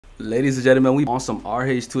Ladies and gentlemen, we on some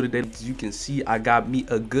RH2 today. As you can see, I got me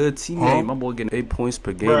a good teammate. My boy getting 8 points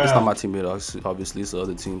per game. It's not my teammate, obviously. It's the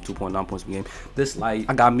other team, 2.9 points per game. This light,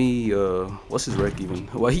 I got me, what's his rec even?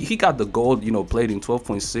 Well, he got the gold, you know, plating,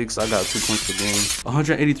 12.6. I got 2 points per game.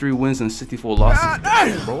 183 wins and 64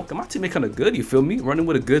 losses. Bro, my teammate kind of good, you feel me? Running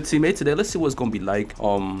with a good teammate today. Let's see what it's going to be like.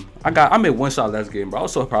 I made 1 shot last game, bro. I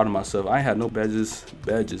was so proud of myself. I ain't had no badges,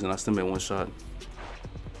 and I still made 1 shot.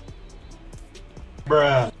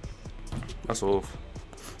 Bruh. That's off.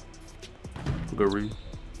 Good read.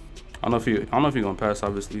 I don't know if he gonna pass,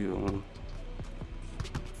 obviously. Oh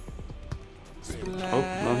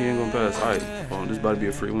no, he ain't gonna pass. Alright, this about to be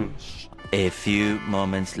a free win. A few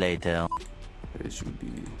moments later. It should be.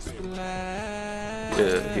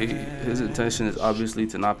 Yeah, his intention is obviously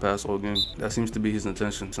to not pass all game. That seems to be his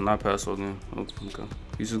intention, to not pass all game. Okay.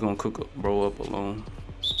 He's just gonna cook bro up alone.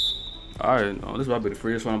 Alright, this about to be the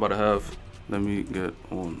freest one I'm about to have. Let me get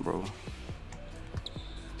one, bro.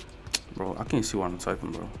 Bro, I can't see what I'm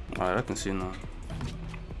typing, bro. Alright, I can see now.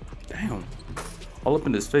 Damn. All up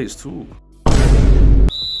in his face, too.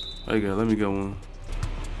 There you go, let me get one.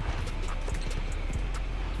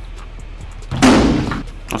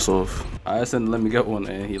 That's off. I asked him to let me get one,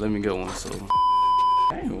 and he let me get one, so.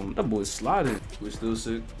 Damn, that boy's sliding. We're still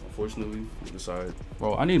sick, unfortunately. It's alright.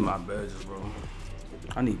 Bro, I need my badges, bro.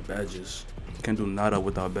 I need badges. Can't do nada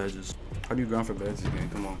without badges. How do you grind for badges again?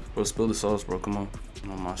 Come on. Bro, spill the sauce, bro. Come on.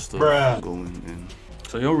 My stuff going in.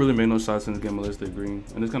 So you don't really make no shots in this game unless they're green.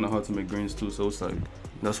 And it's kind of hard to make greens too, so it's like,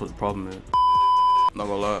 that's what the problem is. Not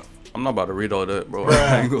gonna lie. I'm not about to read all that, bro.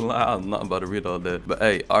 I ain't gonna lie, I'm not about to read all that. But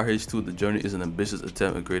hey, RH2 The Journey is an ambitious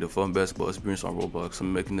attempt at creating a fun basketball experience on Roblox.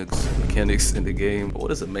 Some mechanics in the game.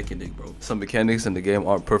 What is a mechanic, bro? Some mechanics in the game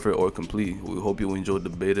aren't perfect or complete. We hope you enjoyed the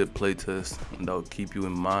beta playtest, and that will keep you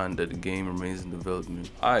in mind that the game remains in development.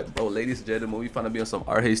 Alright, bro, ladies and gentlemen, we finna be on some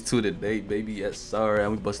RH2 today, baby. Yes, sir.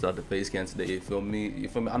 And we busted out the face cam today, you feel me? You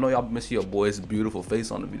feel me? I know y'all missing your boy's beautiful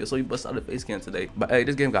face on the video, so we busted out the face cam today. But hey,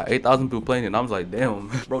 this game got 8,000 people playing it, and I was like, damn,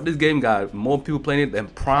 bro, this game got more people playing it than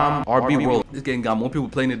Prime RB World. This game got more people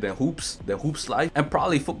playing it than Hoopz Life, and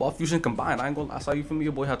probably Football Fusion combined. I ain't gonna lie, so you feel me?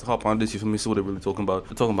 Your boy had to hop on this, you feel me? See what they're really talking about.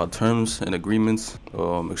 They're talking about terms and agreements,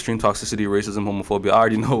 extreme toxicity, racism, homophobia. I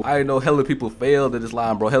already know hella people failed at this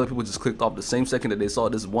line, bro. Hella people just clicked off the same second that they saw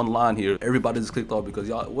this one line here. Everybody just clicked off because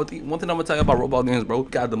y'all, one thing I'm gonna tell you about Roblox games, bro,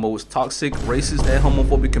 got the most toxic, racist, and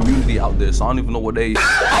homophobic community out there, so I don't even know what they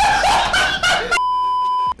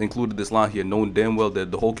included this line here, knowing damn well that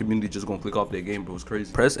the whole community just gonna click off their game, bro. It's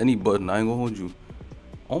crazy. Press any button, I ain't gonna hold you.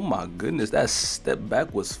 Oh my goodness, that step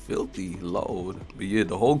back was filthy. Load. But yeah,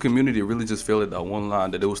 the whole community really just failed at that one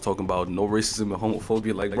line that they was talking about no racism and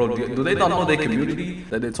homophobia. Like, bro, do they not know their community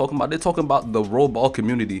that they're talking about? They're talking about the Roblox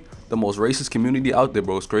community, the most racist community out there,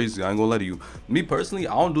 bro. It's crazy. I ain't gonna lie to you. Me personally,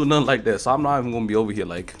 I don't do nothing like that, so I'm not even gonna be over here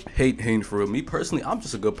like hating for real. Me personally, I'm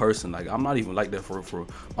just a good person. Like, I'm not even like that for real.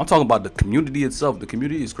 I'm talking about the community itself. The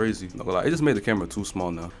community is crazy. Not gonna lie. It just made the camera too small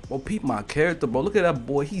now. Bro, peep my character, bro. Look at that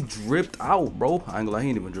boy. He dripped out, bro. I ain't gonna lie. He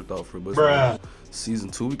ain't even dripped out for it, but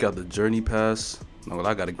season 2, we got the journey pass. No, well,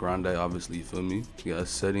 I gotta grind that, obviously, you feel me? You got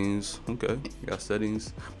settings. Okay, you got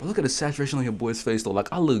settings. But look at the saturation on your boy's face though. Like,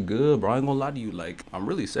 I look good, bro. I ain't gonna lie to you. Like, I'm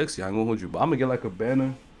really sexy. I ain't gonna hold you, but I'm gonna get like a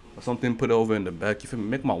banner or something, put it over in the back. You feel me?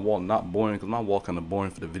 Make my wall not boring, because my wall kind of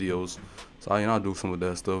boring for the videos. So I'll do some of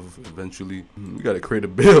that stuff eventually. You gotta create a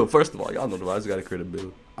build. First of all, y'all know the vibes. You gotta create a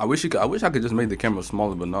build. I wish I could just make the camera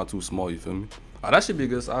smaller, but not too small. You feel me? That should be a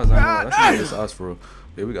good size. I know that should be a good size for real.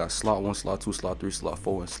 Yeah, we got slot 1, slot 2, slot 3, slot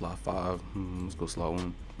 4, and slot 5. Let's go slot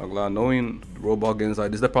 1. Like, knowing Roblox games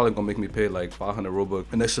like this, they're probably gonna make me pay like 500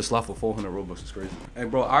 Robux. An extra slot for 400 Robux is crazy.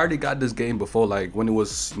 And bro, I already got this game before, like when it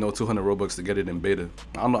was, 200 Robux to get it in beta.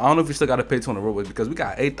 I don't know if you still gotta pay 200 Robux, because we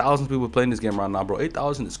got 8,000 people playing this game right now, bro.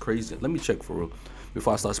 8,000 is crazy. Let me check for real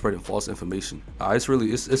before I start spreading false information.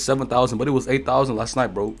 It's 7,000, but it was 8,000 last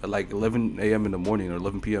night, bro, at like 11 a.m. in the morning or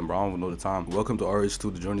 11 p.m., bro. I don't even know the time. Welcome to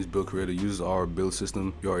RH2 The Journey's build creator. Use our build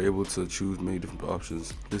system. You are able to choose many different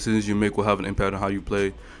options. Decisions you make will have an impact on how you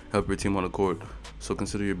play, help your team on the court. So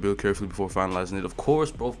consider your build carefully before finalizing it. Of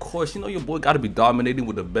course, bro, of course. Your boy gotta be dominating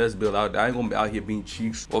with the best build out there. I ain't gonna be out here being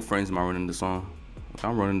cheeks. What frames am I running this on?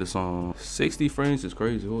 I'm running this on 60 frames. It's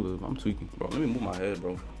crazy. Hold up, I'm tweaking, bro. Let me move my head,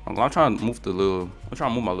 bro. I'm trying to move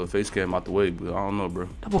my little face cam out the way, but I don't know, bro.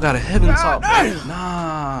 That boy got a heaven top, bro.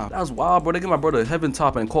 Nah, that was wild, bro. They get my brother a heaven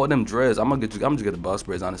top and call them dreads. I'm just get the box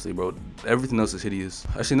braids, honestly, bro. Everything else is hideous.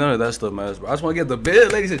 Actually, none of that stuff matters, bro. I just want to get the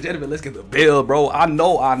build, ladies and gentlemen. Let's get the build, bro. I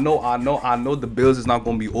know the builds is not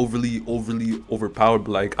gonna be overly overpowered,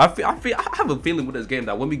 but like I have a feeling with this game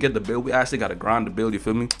that when we get the build, we actually gotta grind the build. You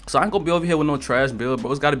feel me? So I ain't gonna be over here with no trash build, bro.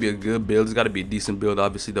 It's gotta be a good build. It's gotta be a decent build,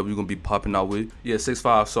 obviously, that we're gonna be popping out with. Yeah,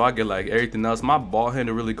 6'5", so I get like everything else. My ball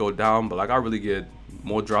handle really go down, but like I really get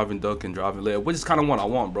more driving dunk and driving layup, which is kind of what I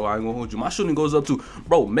want, bro. I ain't gonna hold you. My shooting goes up to,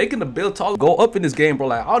 bro, making the build taller go up in this game, bro.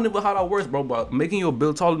 Like I don't know how that works, bro, but making your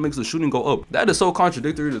build taller makes the shooting go up. That is so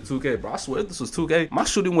contradictory to 2K, bro. I swear if this was 2K, my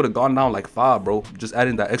shooting would have gone down like 5, bro. Just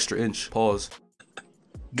adding that extra inch. Pause.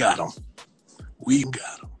 Got him. We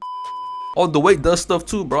got him. Oh, the weight does stuff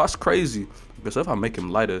too, bro. That's crazy. Okay, so if I make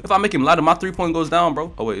him lighter, my 3-point goes down,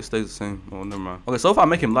 bro. Oh wait, it stays the same. Oh, never mind. Okay, so if I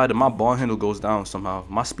make him lighter, my ball handle goes down somehow.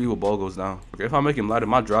 My speed with ball goes down. Okay, if I make him lighter,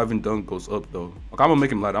 my driving dunk goes up though. Okay, I'm gonna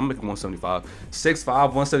make him lighter. I'm making 175. 6'5",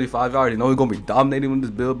 175. You already know he's gonna be dominating with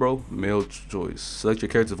this build, bro. Male choice. Select your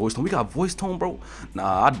character's voice tone. We got voice tone, bro.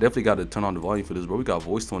 Nah, I definitely got to turn on the volume for this, bro. We got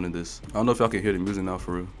voice tone in this. I don't know if y'all can hear the music now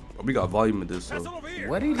for real. We got volume in this. So.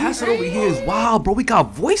 What did Pass it over here is wild, bro. We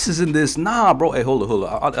got voices in this. Nah, bro. Hey, hold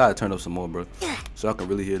on. I gotta turn up some more, bro, so I can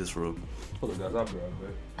really hear this for real. Hold on, guys. I'll be right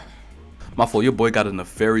back. My fault. Your boy got a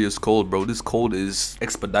nefarious cold, bro. This cold is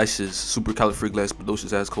expeditious,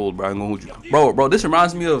 supercalifragilisticexpialidocious ass cold, bro. I ain't gonna hold you, bro. This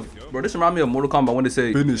reminds me of Mortal Kombat when they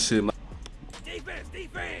say finish him. Like,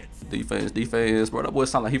 defense, bro. That boy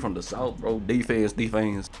sound like he from the south, bro. Defense.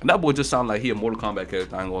 And that boy just sound like he a Mortal Kombat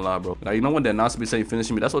character. I ain't gonna lie, bro. Like, you know when they're not to be saying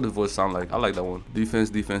finishing me, that's what his voice sound like. I like that one. Defense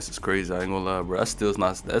is crazy. I ain't gonna lie, bro.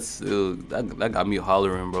 That got me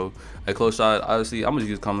hollering, bro. At close shot, honestly, I'm gonna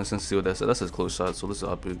use common sense to see what that said. That's his close shot, so let's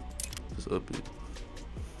up it.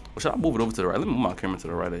 Or should I move it over to the right? Let me move my camera to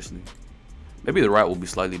the right, actually. Maybe the right will be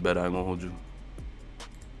slightly better. I ain't gonna hold you.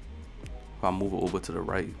 If I move it over to the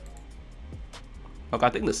right. Okay, I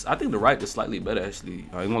think the right is slightly better, actually.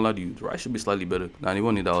 I ain't gonna lie to you. The right should be slightly better. Nah, you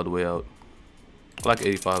won't need that all the way out. I like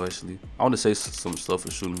 85, actually. I want to say some stuff for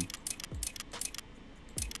shooting.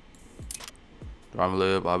 Driving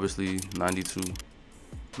layup, obviously, 92.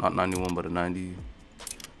 Not 91, but a 90.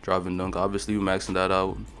 Driving dunk, obviously, we're maxing that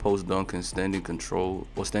out. Post dunk and standing control.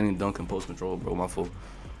 Or standing dunk and post control, bro. My fault.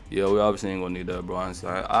 Yeah, we obviously ain't gonna need that, bro. Honestly,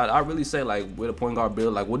 I really say, like, with a point guard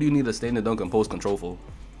build, like, what do you need a standing dunk and post control for?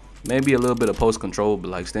 Maybe a little bit of post control,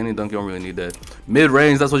 but like standing dunk, you don't really need that. Mid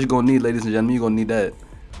range, that's what you're gonna need, ladies and gentlemen. You're gonna need that.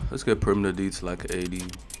 Let's get perimeter D to like 80. I'm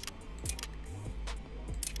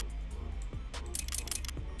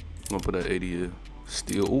gonna put that 80 here.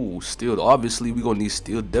 Steal, ooh, steal. Obviously, we're gonna need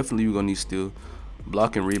steal. Definitely, we're gonna need steal.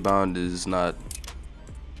 Block and rebound is not.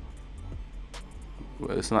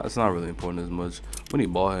 Well, it's not really important as much. We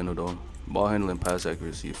need ball handle though. Ball handle and pass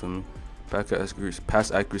accuracy. You feel me?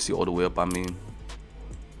 Pass accuracy all the way up. I mean.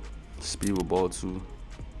 Speed with ball too.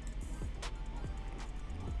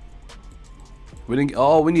 We need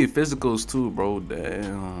physicals too, bro.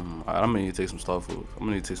 Damn. I'm gonna need to take some stuff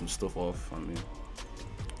off. I mean,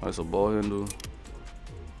 alright, so ball handle.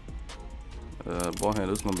 Ball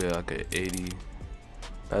handle is gonna be like an 80.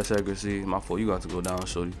 Pass accuracy. My fault. You got to go down,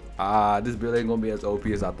 shorty. This build ain't gonna be as OP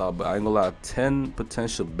as I thought, but I ain't gonna lie. 10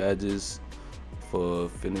 potential badges for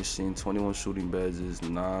finishing, 21 shooting badges,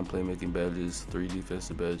 9 playmaking badges, 3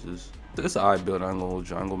 defensive badges. It's an alright build. I ain't gonna hold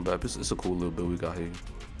you. I ain't gonna bap. It's a cool little build we got here.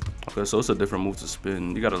 Okay, so it's a different move to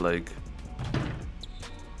spin. You gotta like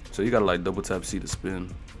double tap C to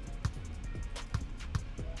spin.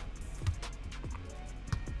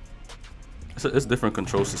 It's different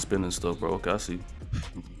controls to spin and stuff, bro. Okay, I see.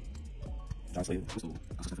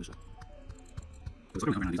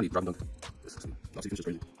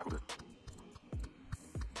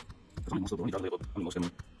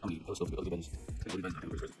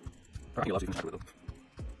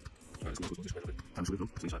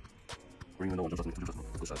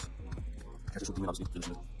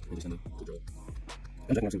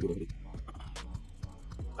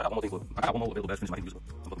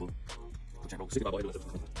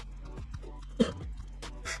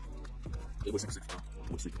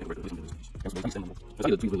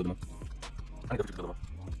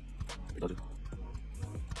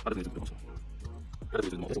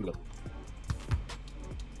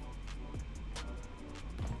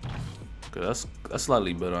 Okay, that's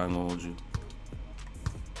slightly better. I ain't gonna hold you.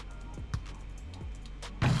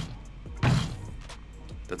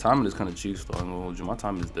 The timing is kind of cheese though. I ain't gonna hold you. My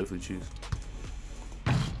timing is definitely cheese.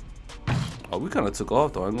 Oh, we kind of took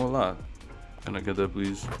off though. I ain't gonna lie. Can I get that,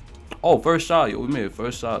 please? Oh, first shot. Yo, we made it.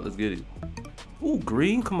 First shot. Let's get it. Ooh,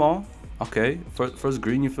 green, come on. Okay, first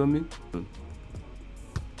green, you feel me?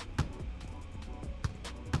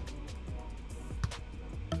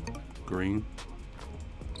 Green.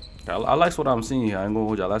 I like what I'm seeing here. I ain't gonna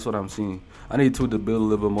hold you. I like what I'm seeing. I need to build a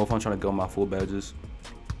little bit more if I'm trying to get my full badges.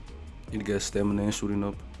 Need to get stamina and shooting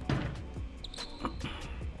up. I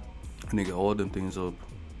need to get all them things up.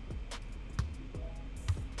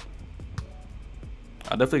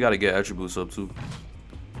 I definitely gotta get attributes up too.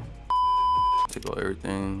 Take out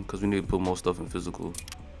everything because we need to put more stuff in physical.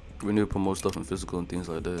 We need to put more stuff in physical and things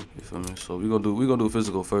like that. You feel me? So we're gonna do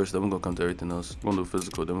physical first, then we're gonna come to everything else. We're gonna do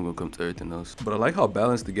physical, then we're gonna come to everything else. But I like how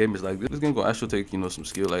balanced the game is. Like this game gonna actually take, you know, some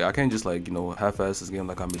skill. Like I can't just like, you know, half-ass this game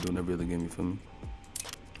like I've been doing every other game, you feel me?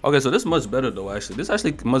 Okay, so this is much better though, actually. This is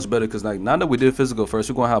actually much better because like now that we did physical first,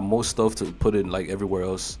 we're gonna have more stuff to put in like everywhere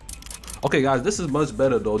else. Okay guys, this is much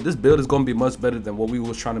better though. This build is gonna be much better than what we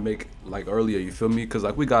was trying to make like earlier, you feel me? Because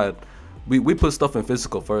like we put stuff in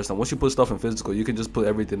physical first, and once you put stuff in physical, you can just put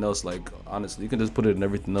everything else. Like honestly, you can just put it in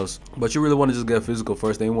everything else. But you really want to just get physical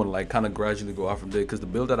first, then you want to like kind of gradually go out from there. Because the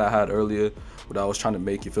build that I had earlier, what I was trying to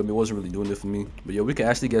make, you feel me, wasn't really doing it for me. But yeah, we can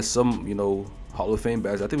actually get some, you know, Hall of Fame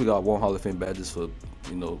badges. I think we got 1 Hall of Fame badges for,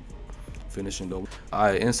 you know, finishing though.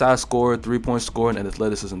 Alright, inside score, 3-point scoring, and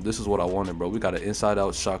athleticism. This is what I wanted, bro. We got an inside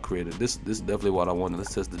out shot creator. This is definitely what I wanted.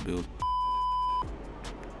 Let's test this build.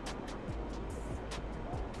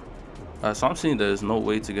 Alright, so I'm seeing there's no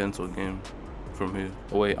way to get into a game from here.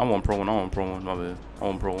 Oh wait, I want pro 1, my bad. I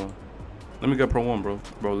want pro 1. Let me get pro 1, bro.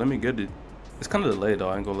 Bro, let me get it. It's kind of delayed though,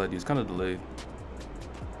 I ain't gonna lie to you. It's kind of delayed.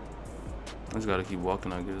 I just gotta keep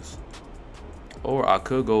walking, I guess. Or I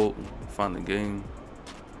could go find the game.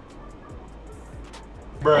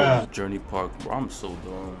 Bruh. Oh, Journey Park, bro, I'm so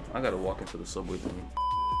dumb. I gotta walk into the subway thing.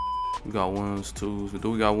 We got 1s, 2s.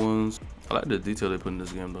 Do we got 1s? I like the detail they put in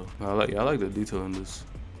this game though. I like the detail in this.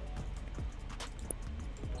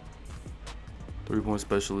 3-point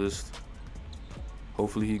specialist.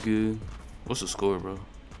 Hopefully he good. What's the score, bro?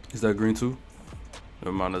 Is that green too?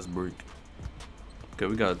 Never mind, that's brick. Okay,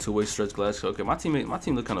 we got a 2-way stretch glass. Okay, my team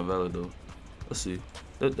look kind of valid though. Let's see.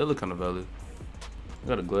 They look kind of valid. We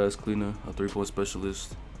got a glass cleaner, a 3-point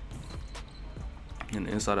specialist, and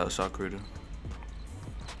an inside out shot creator.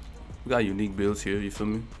 We got unique builds here, you feel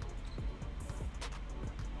me?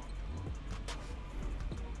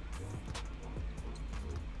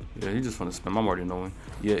 Yeah, he just wanna spam. I'm already knowing.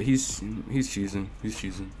 Yeah, he's cheesing. He's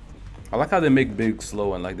cheesing. I like how they make big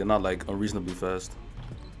slow and like they're not like unreasonably fast.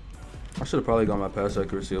 I should have probably got my pass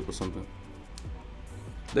accuracy up or something.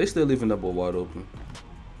 They still leaving that ball wide open.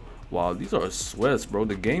 Wow, these are sweats, bro.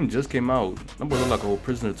 The game just came out. That boy look like a whole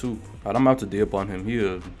prisoner too. Alright, I'm about to D up on him. He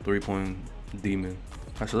a 3-point demon.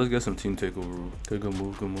 Actually, let's get some team takeover. Okay, good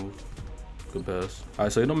move, good move. Good pass.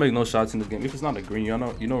 Alright, so you don't make no shots in this game. If it's not a green, you're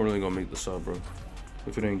not really gonna make the shot, bro.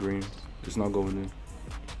 If it ain't green, it's not going in.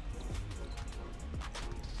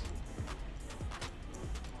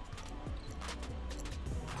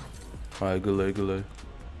 Alright, good lay, good lay.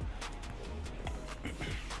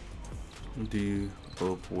 D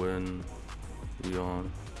up when we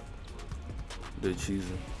on. They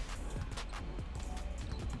cheesing.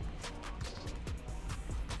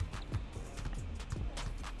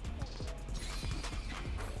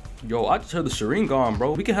 Yo, I just heard the Sharingan,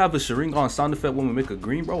 bro. We can have a Sharingan sound effect when we make a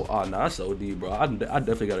green, bro. Ah, nah, that's OD, bro. I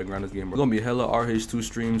definitely gotta grind this game, bro. It's gonna be hella RH2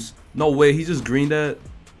 streams. No way, he just greened that.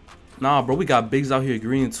 Nah, bro, we got bigs out here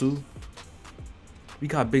green too. We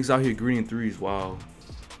got bigs out here green 3s. Wow.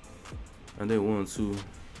 And they won too.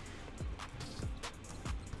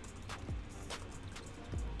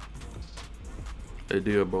 They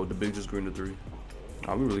D up, bro. The big just green to 3.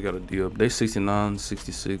 Nah, we really got a D up. They 69,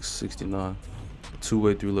 66, 69.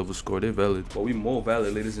 2-way 3-level score. They valid. But we more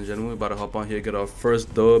valid, ladies and gentlemen. We about to hop on here, get our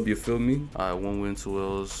first dub, you feel me? Alright, 1 win, 2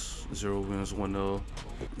 L's, 0 wins, 1 L.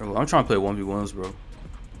 I'm trying to play 1v1s, bro.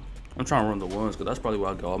 I'm trying to run the ones, because that's probably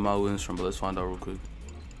where I get all my wins from, but let's find out real quick.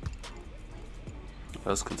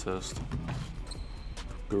 That's contest.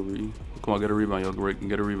 Good read. Come on, get a rebound, yo. Great.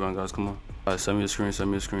 Get a rebound, guys. Come on. Alright, send me a screen,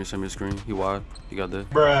 send me a screen, send me a screen. He wide. He got that.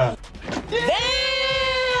 Bruh.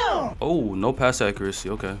 Damn! Oh, no pass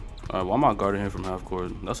accuracy. Okay. Alright, well, I'm not guarding him from half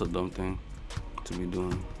court. That's a dumb thing to be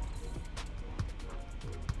doing.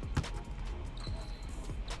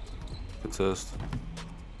 Contest.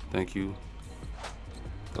 Thank you.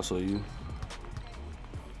 That's all you.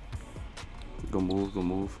 Good move, good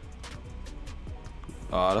move.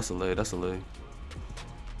 Ah, that's a lay, that's a lay.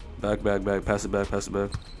 Back, back, back, pass it back, pass it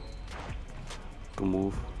back. Good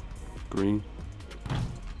move. Green.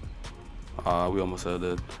 Ah, we almost had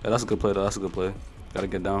that. Hey, that's a good play though, that's a good play. Gotta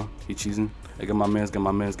get down. He cheesing. Hey, get my mans, get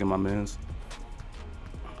my mans, get my mans.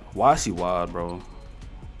 Why is he wide, bro?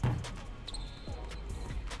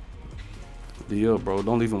 D up, bro.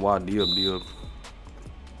 Don't leave him wide. D up, D up.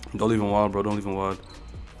 Don't leave him wide, bro. Don't leave him wide.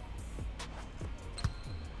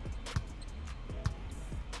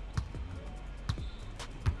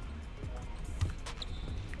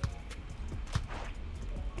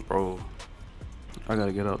 Bro, I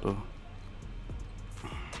gotta get out though.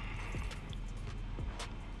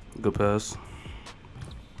 Good pass.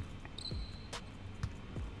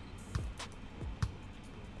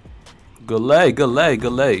 Good leg, good leg,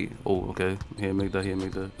 good leg. Oh, okay. Here, make that, here,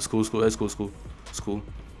 make that. It's cool, it's cool, it's cool, it's cool. It's cool.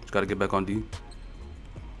 Just gotta get back on D.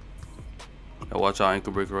 Now watch our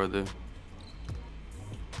ankle breaker right there.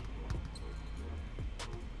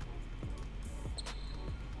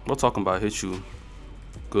 We're talking about hit you.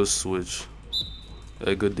 Good switch.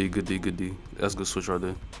 Hey, good D, good D, good D. That's a good switch right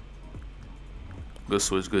there. Good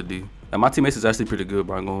switch, good D. And my teammates is actually pretty good,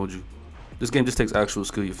 bro. I'm gonna hold you. This game just takes actual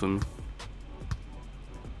skill, you feel me?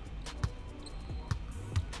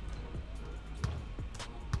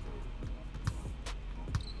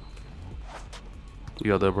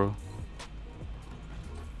 You got that, bro.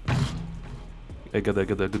 Hey, get that,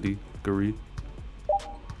 good D. Good read.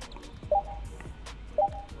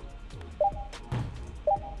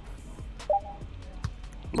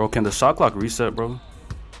 Bro, can the shot clock reset, bro?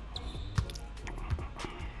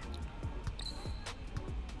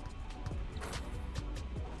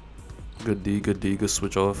 Good D, good D, good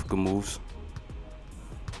switch off, good moves.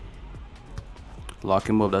 Lock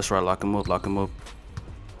him up, that's right, lock him up, lock him up.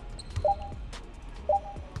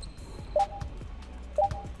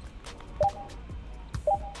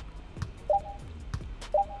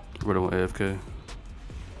 Rid of AFK.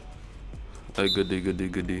 Hey, good D, good D,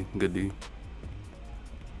 good D, good D.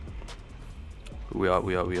 We out,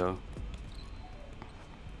 we out, we out.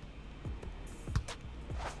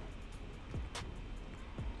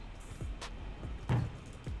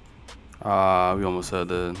 We almost had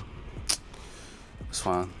that. It's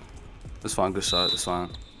fine. It's fine, good shot, it's fine.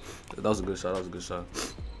 That was a good shot, that was a good shot.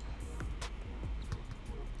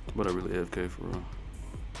 But I really AFK for real.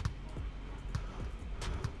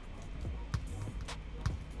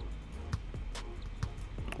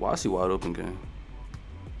 Why is he wide open, game?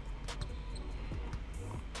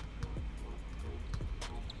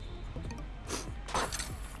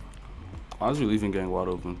 Why is he leaving gang wide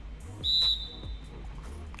open?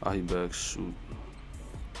 Ah, he back, shoot.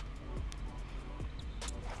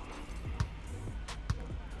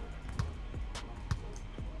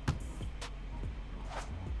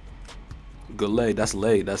 Good leg, that's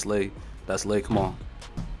leg, that's leg, that's leg, come on.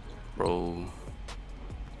 Bro.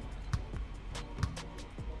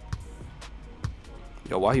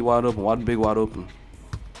 Yo, why he wide open? Why the big wide open?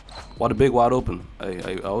 Why the big wide open?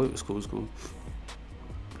 Hey, oh, it's cool, it's cool.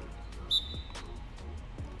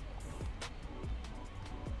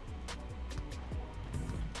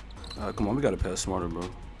 Come on, we gotta pass smarter, bro.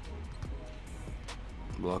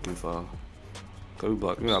 Blocking foul. We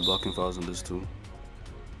got blocking fouls in this too.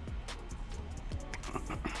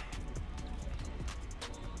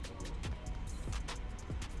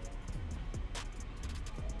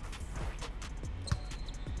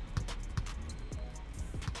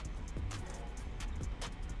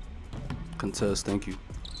 Contest, thank you.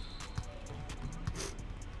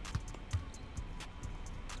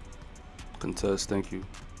 Contest, thank you.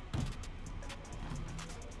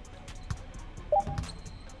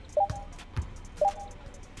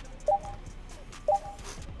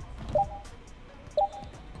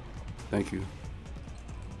 Thank you.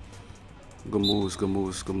 Good moves, good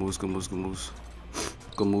moves, good moves, good moves, good moves.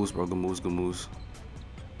 Good moves, bro, good moves, good moves.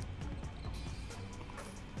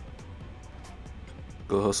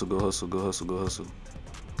 Go hustle, go hustle, go hustle, go hustle.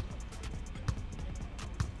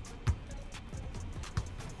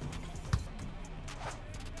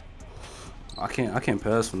 I can't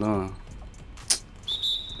pass for none.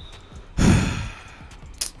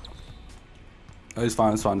 It's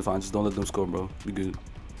fine, it's fine, it's fine. Just don't let them score, bro. Be good.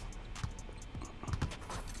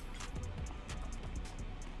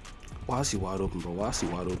 Why is he wide open, bro? Why is he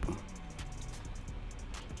wide open?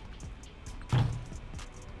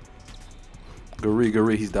 Good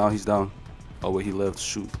read, he's down, he's down. Oh wait, he left,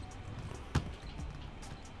 shoot.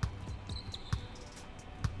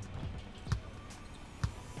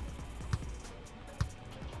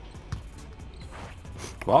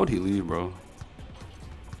 Why would he leave, bro?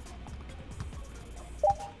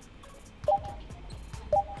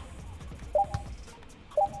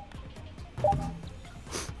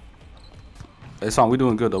 Hey, Son, we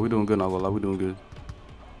doing good though. We doing good now. We doing good.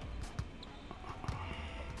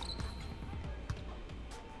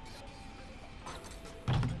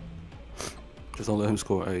 Just Don't let him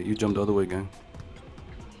score. Hey, you jump the other way, gang.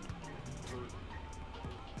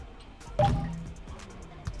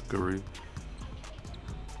 Good read.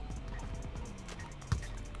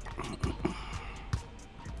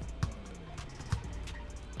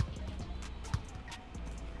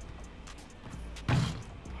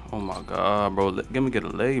 Oh my god, bro. Let me get a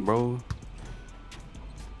lay, bro.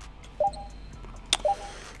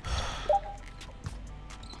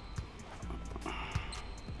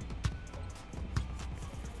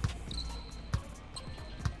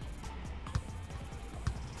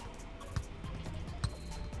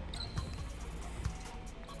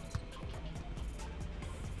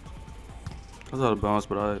 That's out of bounds,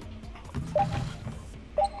 but I.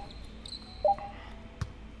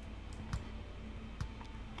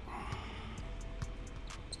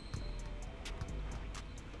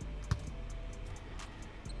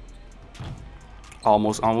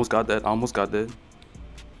 Almost got that. Almost got that.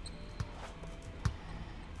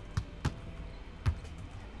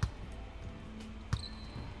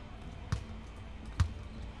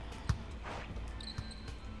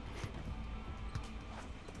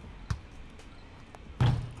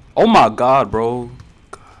 Oh my god, bro.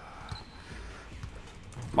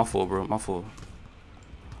 My fault, bro. My fault.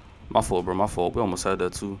 My fault, bro. My fault. We almost had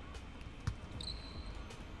that too.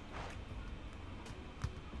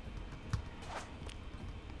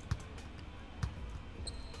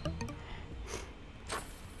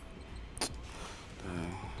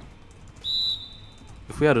 Dang.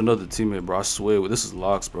 If we had another teammate, bro, I swear this is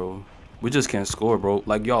locks, bro. We just can't score, bro.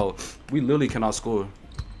 Like, y'all, we literally cannot score.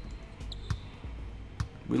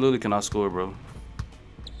 We literally cannot score, bro.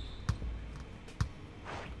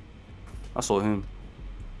 I saw him.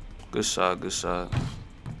 Good shot, good shot.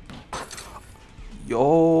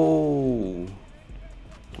 Yo.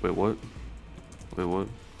 Wait, what? Wait, what?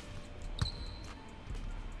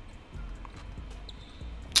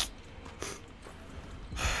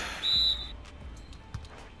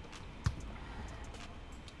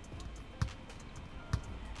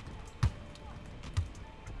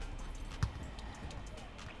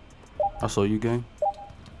 I saw you, gang.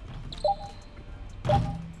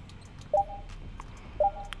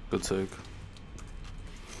 Good take.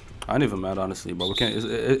 I ain't even mad, honestly, bro. We can't.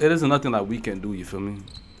 It isn't nothing like we can do. You feel me?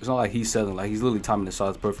 It's not like he's selling. Like, he's literally timing the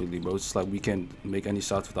shots perfectly, bro. It's just like we can't make any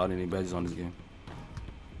shots without any badges on this game.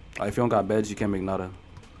 Like, if you don't got badges, you can't make nada.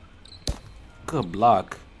 Good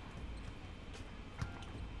block.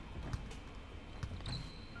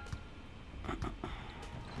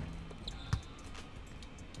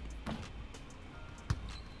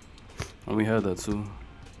 And we had that too.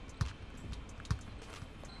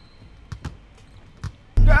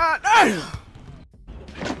 God damn!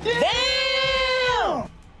 Damn!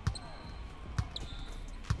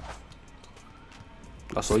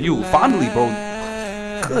 I saw you finally, bro.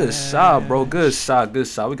 Good shot, bro. Good shot. Good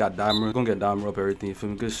shot. We got dimer. We're gonna get dimer up everything. You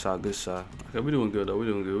feel me? Good shot. Good shot. Okay, we doing good though. We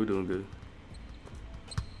doing good. We doing good.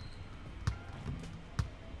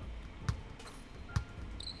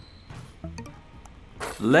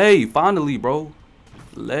 Lay, finally, bro.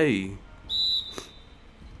 Lay.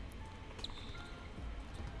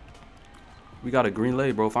 We got a green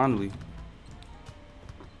lay, bro, finally.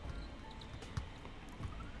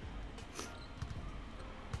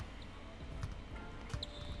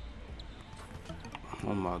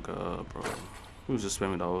 Oh my god, bro. We was just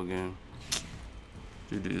spamming the whole game.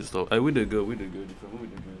 GG's though. Hey, we did good. We did good. We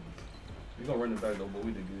did good. We gonna run it back though, but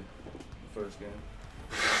we did good. The first game.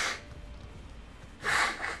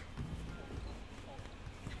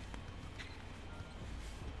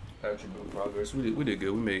 Attribute progress. We did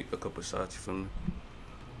good. We made a couple shots, you feel me?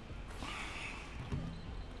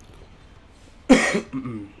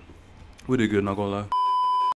 We did good, not gonna lie.